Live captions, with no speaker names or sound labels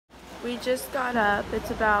We just got up. It's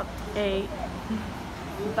about 8.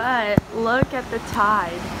 But look at the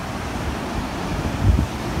tide.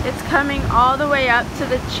 It's coming all the way up to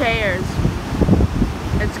the chairs.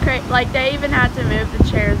 It's crazy. Like, they even had to move the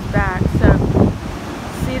chairs back. So,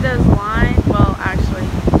 see those lines? Well, actually,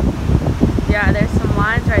 yeah, there's some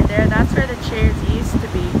lines right there. That's where the chairs used to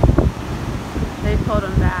be. They pulled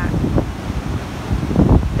them back.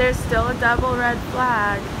 There's still a double red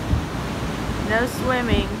flag. No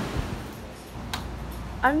swimming.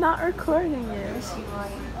 I'm not recording you.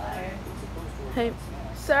 Hey,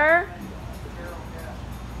 sir?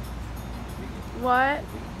 What?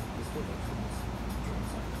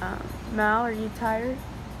 Mal, are you tired?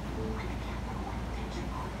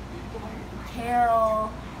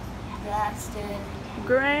 Carol, Braxton,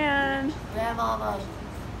 Gran. Grandmama.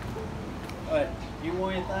 What? You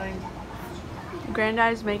want anything?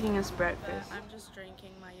 Granddad's making us breakfast. I'm just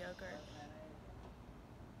drinking my yogurt.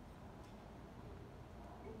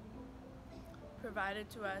 Provided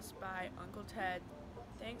to us by Uncle Ted.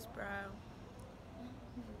 Thanks, bro.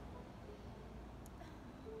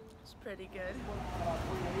 It's pretty good.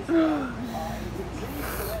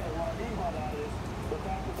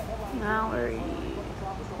 Mallory.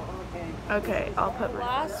 Okay, I'll put my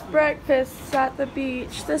last breakfast at the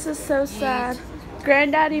beach. This is so sad.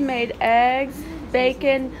 Granddaddy made eggs,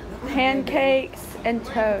 bacon, pancakes, and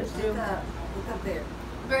toast. Look up there.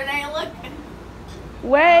 Renee, look.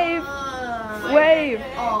 Wave! Wave!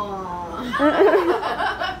 Aww.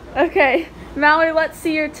 Okay, Mallory, let's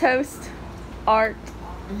see your toast art.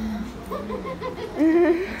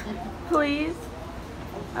 Please.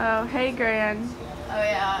 Oh, hey, Gran. Oh,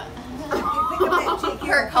 yeah. Pick up that chicken.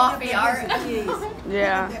 Her coffee Pick up art. that piece of cheese.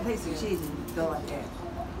 Yeah. Pick up that piece of cheese and go like that.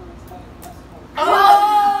 Oh!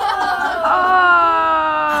 Oh!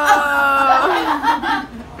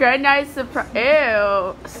 Granddaddy's surprise.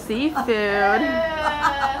 Ew. Seafood.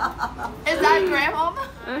 Is that Grandmama?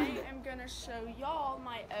 I am gonna show y'all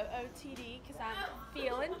my OOTD because I'm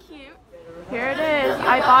feeling cute. Here it is.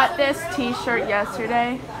 I bought this t-shirt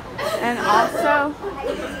yesterday, and also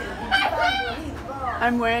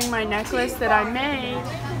I'm wearing my necklace that I made.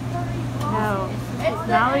 No,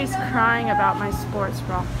 Mallory's crying about my sports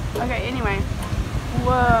bra. Okay, anyway.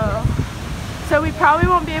 Whoa. So we probably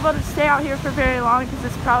won't be able to stay out here for very long because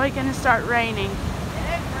it's probably gonna start raining.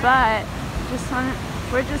 But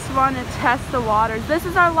we just want to test the waters. This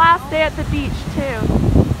is our last day at the beach too,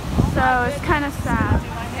 so it's kind of sad.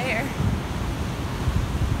 My hair.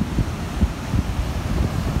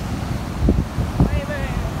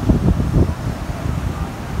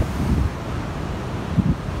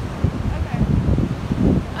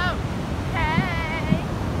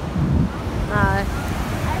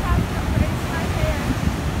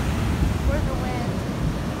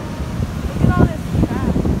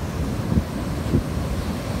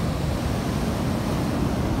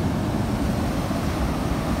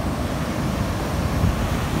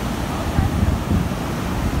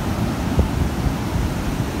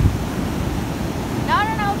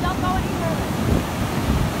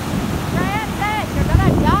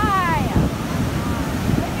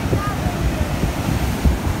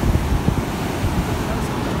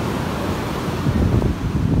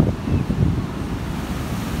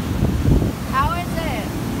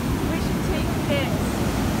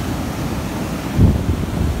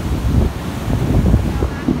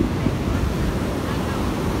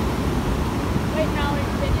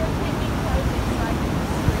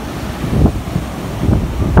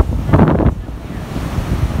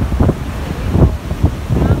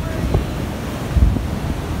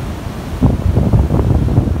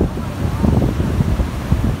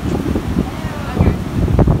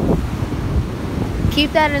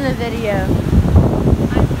 Keep that in the video.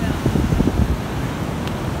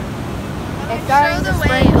 It's starting to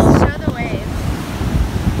sprinkle. Show the waves.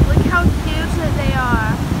 Look how huge that they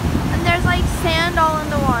are. And there's like sand all in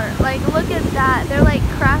the water. Like, look at that. They're like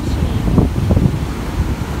crashing.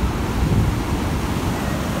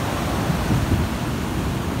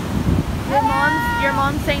 Your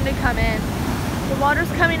mom's saying to come in. The water's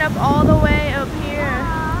coming up all the way up here.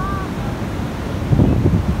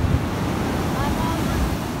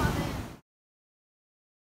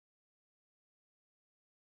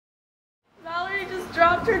 Valerie just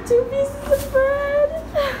dropped her 2 pieces of bread.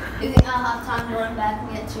 You think I'll have time to run back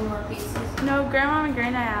and get 2 more pieces? No, Grandma and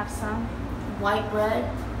Granddad have some. White bread?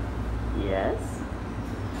 Yes.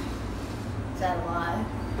 Is that a lie?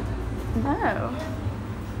 No.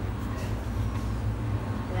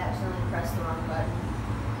 We accidentally pressed the wrong button.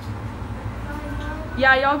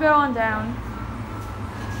 Yeah, y'all go on down.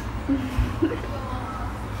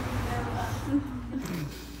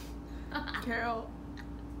 Carol.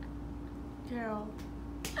 Carol.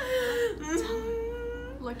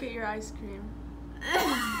 Look at your ice cream.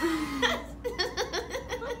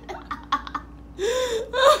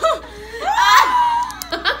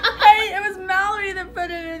 Hey, it was Mallory that put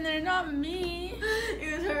it in there, not me.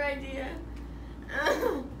 It was her idea.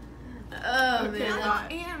 Oh Okay, man. bye.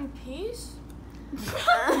 In peace?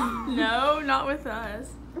 No, not with us.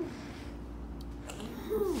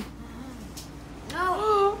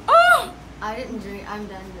 No. Oh! I didn't drink. I'm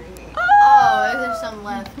done drinking. Oh, There's some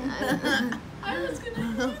left. I was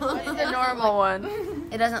gonna. The normal one.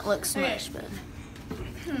 It doesn't look smushed, but.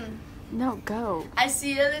 No, go. I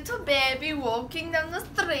see a little baby walking down the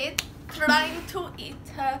street trying to eat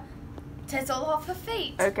her tizzle off her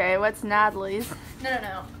feet. Okay, what's Natalie's?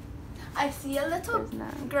 No. I see a little There's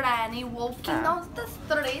none. granny walking Oh. down the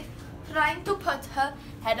street trying to put her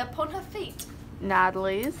head upon her feet.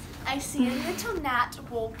 Natalie's. I see a little gnat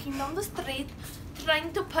walking down the street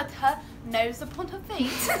trying to put her nose upon her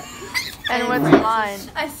feet. And what's mine?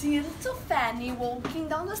 I see a little Fanny walking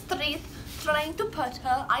down the street trying to put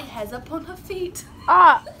her eye hairs upon her feet.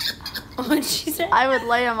 Ah, What'd she say? I would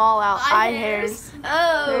lay them all out. Eye hairs.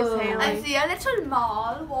 Oh. There's Haley. I see a little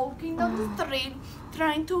Mal walking down the street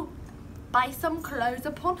trying to buy some clothes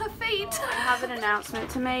upon her feet. I have an announcement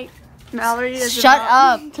to make. Mallory is Shut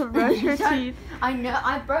about up. to brush her teeth I know.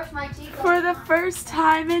 I brushed my teeth. for the first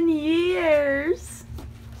time in years.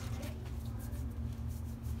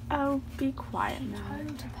 Oh, be quiet now.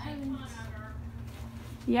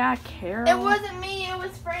 Yeah, Carol. It wasn't me, it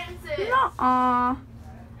was Francis. Nuh-uh.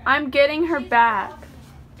 I'm getting her back.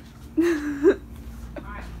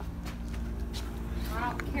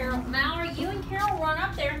 Carol, Mallory, you and Carol run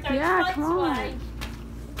up there and throw Yeah, your plates come on. away.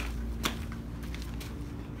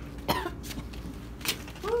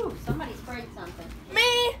 Ooh, somebody sprayed something.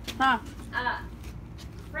 Me? Huh?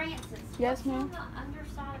 Francis. Yes, what's ma'am? on the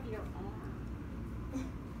underside of your arm?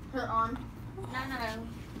 Her arm. No.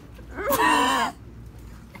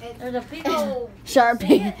 There's a big old.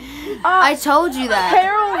 Sharpie. I told you that.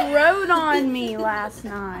 Carol rode on me last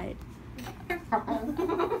night.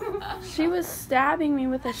 She was stabbing me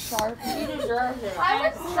with a Sharpie. She deserves it. I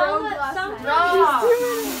was so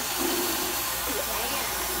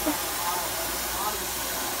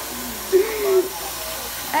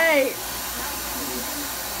Hey.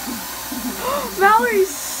 Mallory,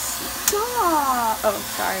 stop. Oh,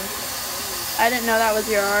 sorry. I didn't know that was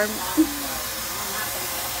your arm.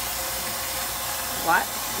 What?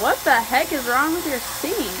 What the heck is wrong with your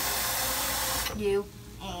sink? You.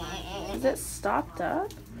 Is it stopped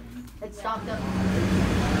up? It stopped up.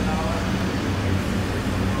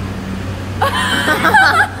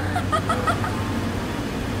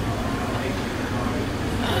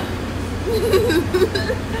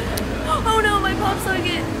 Oh no, my pop's on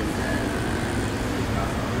again.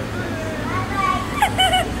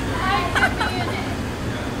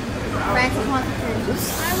 Francis wants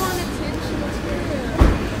attention. I want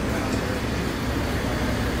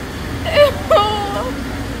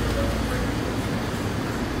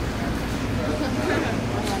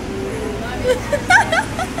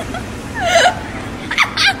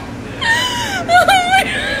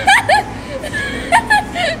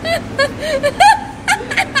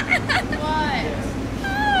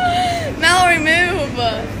Mallory,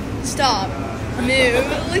 move. Stop. Move.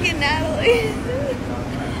 Look at Natalie.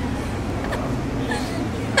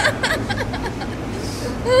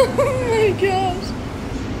 Oh my gosh.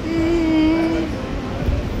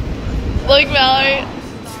 Look, Mallory.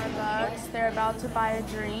 Starbucks. They're about to buy a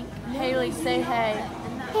drink. Haley, say hey.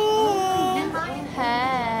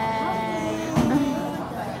 Hey.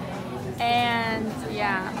 And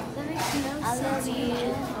yeah. I love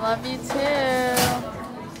you. Love you too.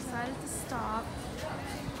 Decided to stop.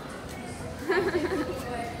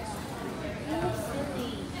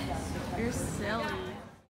 You're silly.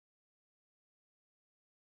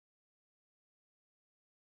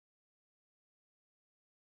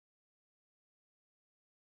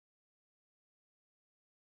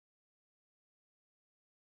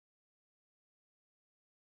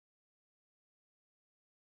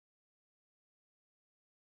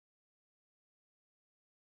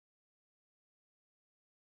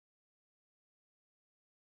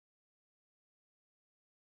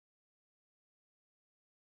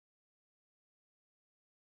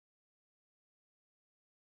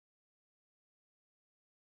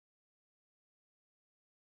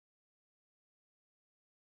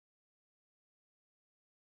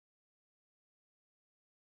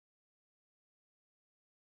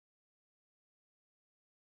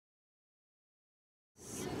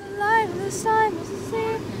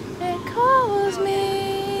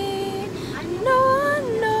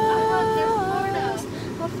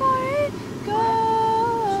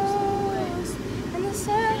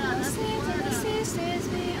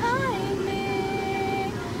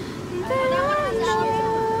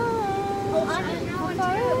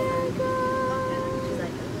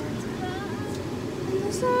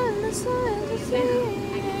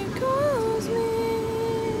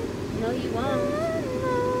 No, you won't.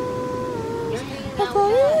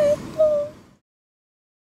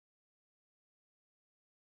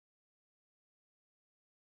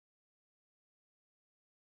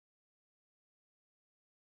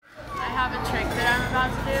 I have a trick that I'm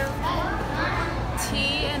about to do.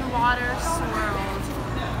 Tea and water swirled.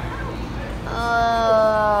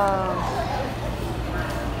 Oh.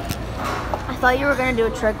 I thought you were gonna do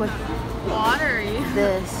a trick with Watery?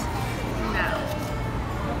 this. No.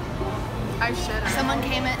 I should have.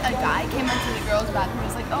 A guy came into the girls' bathroom and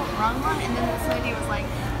was like, oh, wrong one. And then this lady was like,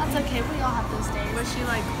 that's okay, we all have those days. Was she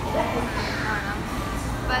like old? I don't know.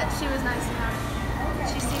 But she was nice enough.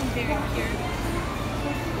 She seemed very pure.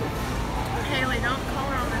 Haley, don't call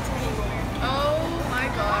her on the table. Oh my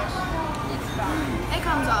gosh. It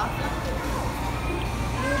comes off.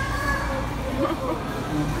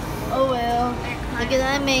 Oh well. Look at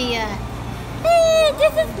that, Mia. Hey,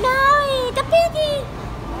 this is Maui, the piggy.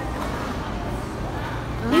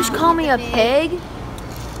 You just call me a pig?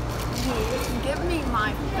 Give me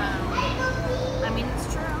my phone. I mean,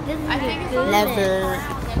 it's true. I think it's Never.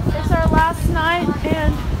 It's our last night,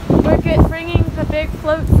 and we're bringing the big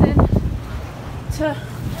floats in to.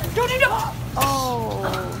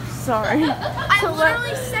 Oh, sorry. I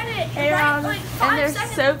literally said it Around, like and 5 they're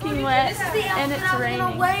seconds soaking before wet, This is the and outfit it's I'm raining.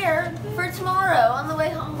 gonna wear for tomorrow on the way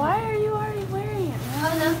home. Why are you already wearing it?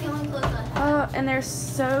 Oh, that's the only clothes I have. Oh, and they're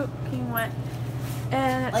soaking wet,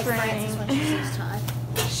 and it's Like raining. Francis when she sees time.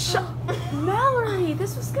 Shut, Mallory,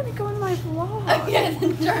 this was gonna go in my vlog. Yeah,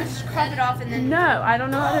 then just crop it off and then. No, I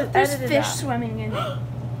don't know how to There's edit fish it out. swimming in it.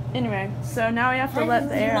 Anyway, so now we have to let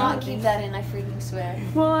the air Do out. not keep that in, I freaking swear.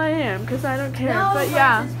 Well, I am, because I don't care. No, but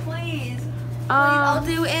yeah. Francis, please. I'll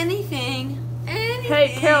do anything. Anything.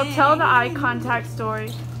 Hey, Carol, tell the eye contact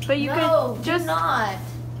story. But you No, could do just not.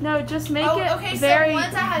 no, just make Oh, it okay, very so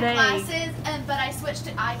once I had vague. glasses, but I switched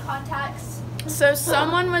to eye contacts. So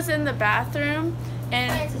someone was in the bathroom in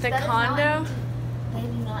Francis, the that is condo. They do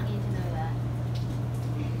not need to know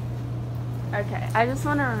that. Okay, I just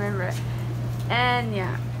want to remember it. And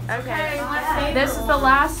yeah. Okay. my This is the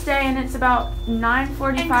last day, and it's about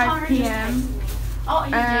 9:45 p.m. Oh,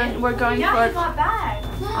 you And we're going for. got back.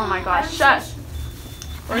 Oh my gosh! Shush.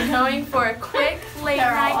 We're going for a quick late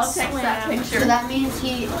night swim. So that means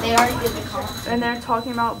they already did the comp. And they're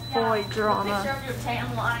talking about boy drama. of your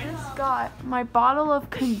tan lines. Got my bottle of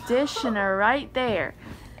conditioner right there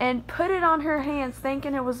and put it on her hands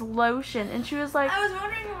thinking it was lotion, and she was like, I was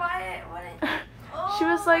wondering why it. she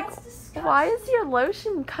was like, that's disgusting. why is your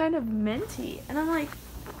lotion kind of minty? And I'm like,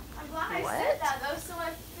 I'm glad I What? said that though, so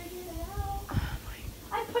I figured it out.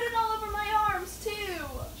 I put it all over my arms too.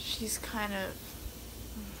 she's kind of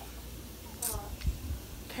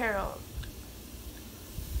Carol,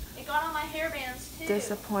 It got on my hairbands too.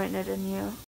 disappointed in you.